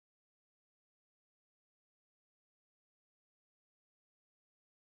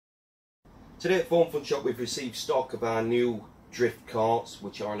Today at FoneFunShop we've received stock of our new drift carts,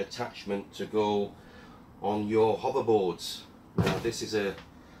 which are an attachment to go on your hoverboards. Now this is a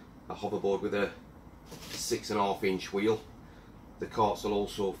hoverboard with a 6.5 inch wheel. The carts will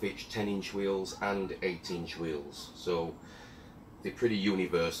also fit 10-inch wheels and 8-inch wheels, so they're pretty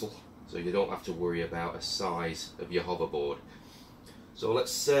universal, so you don't have to worry about a size of your hoverboard. So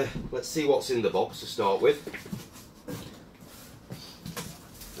let's see what's in the box to start with.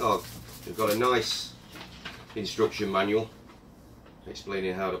 Oh, we've got a nice instruction manual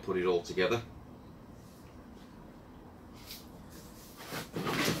explaining how to put it all together.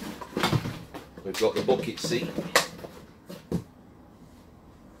 We've got the bucket seat.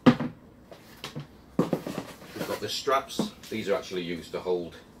 We've got the straps. These are actually used to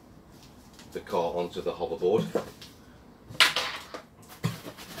hold the cart onto the hoverboard.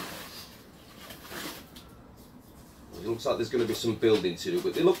 It looks like there's going to be some building to do,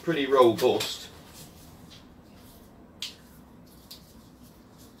 but they look pretty robust.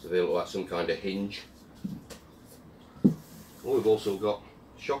 So they look like some kind of hinge. Oh, we've also got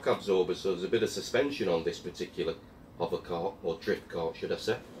shock absorbers, so there's a bit of suspension on this particular hover cart, or drift cart should I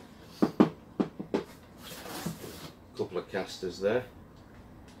say. Couple of casters there.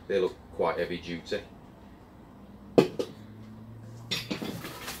 They look quite heavy duty.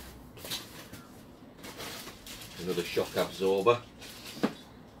 Another shock absorber.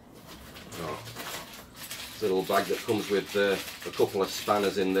 Oh, it's a little bag that comes with a couple of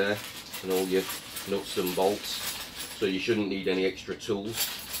spanners in there and all your nuts and bolts, so you shouldn't need any extra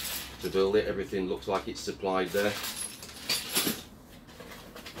tools to build it. Everything looks like it's supplied there.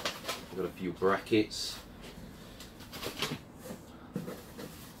 We've got a few brackets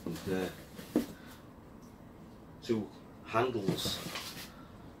and two handles.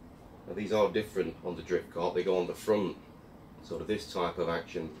 Now these are different on the drift cart, they go on the front. So to this type of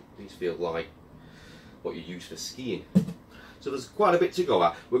action, these feel like what you use for skiing. So there's quite a bit to go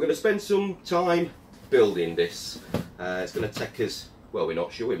at. We're going to spend some time building this. It's going to take us, well, we're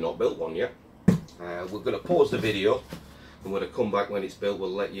not sure, we've not built one yet. We're going to pause the video and when I come back when it's built,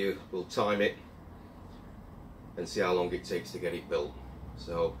 we'll time it and see how long it takes to get it built.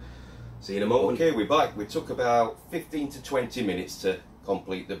 So see you in a moment. Okay, we're back. We took about 15 to 20 minutes to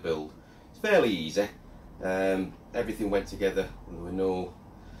complete the build. It's fairly easy. Everything went together and there were no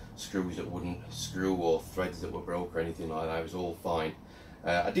screws that wouldn't screw or threads that were broke or anything like that. It was all fine.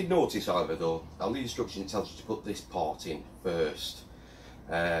 I did notice, however, though, on the instruction it tells you to put this part in first,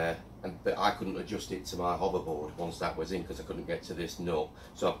 but I couldn't adjust it to my hoverboard once that was in because I couldn't get to this nut,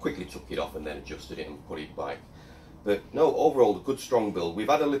 so I quickly took it off and then adjusted it and put it back. But no, overall a good strong build. We've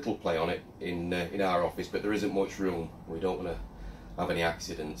had a little play on it in our office, but there isn't much room. We don't want to have any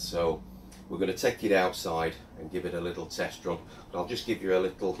accidents, so we're going to take it outside and give it a little test run. But I'll just give you a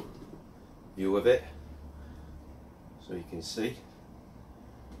little view of it so you can see.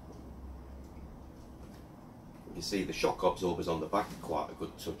 You can see the shock absorbers on the back are quite a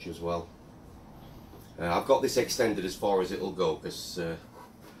good touch as well. I've got this extended as far as it'll go because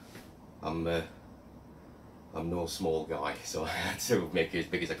I'm no small guy, so I had to make it as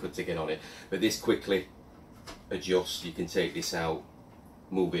big as I could to get on it. But this quickly adjusts. You can take this out,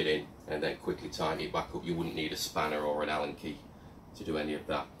 move it in, and then quickly tighten it back up. You wouldn't need a spanner or an Allen key to do any of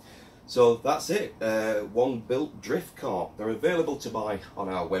that. So that's it. One built drift cart. They're available to buy on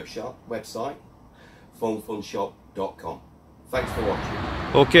our website, FoneFunShop.com. Thanks for watching.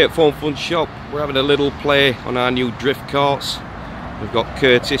 Okay, at FoneFunShop, we're having a little play on our new drift carts. We've got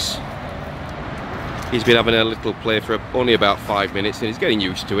Curtis. He's been having a little play for only about 5 minutes and he's getting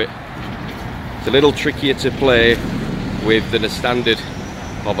used to it. It's a little trickier to play with than a standard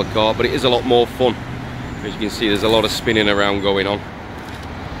hover cart, but it is a lot more fun. As you can see, there's a lot of spinning around going on.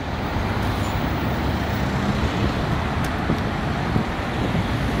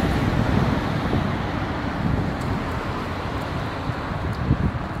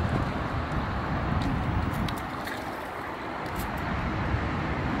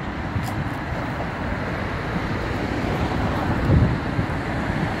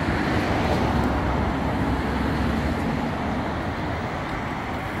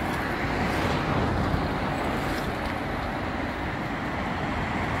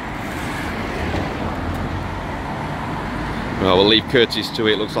 Well, we'll leave Curtis to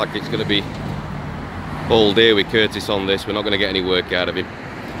it. Looks like it's going to be all day with Curtis on this. We're not going to get any work out of him.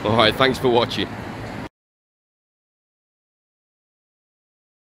 Alright, thanks for watching.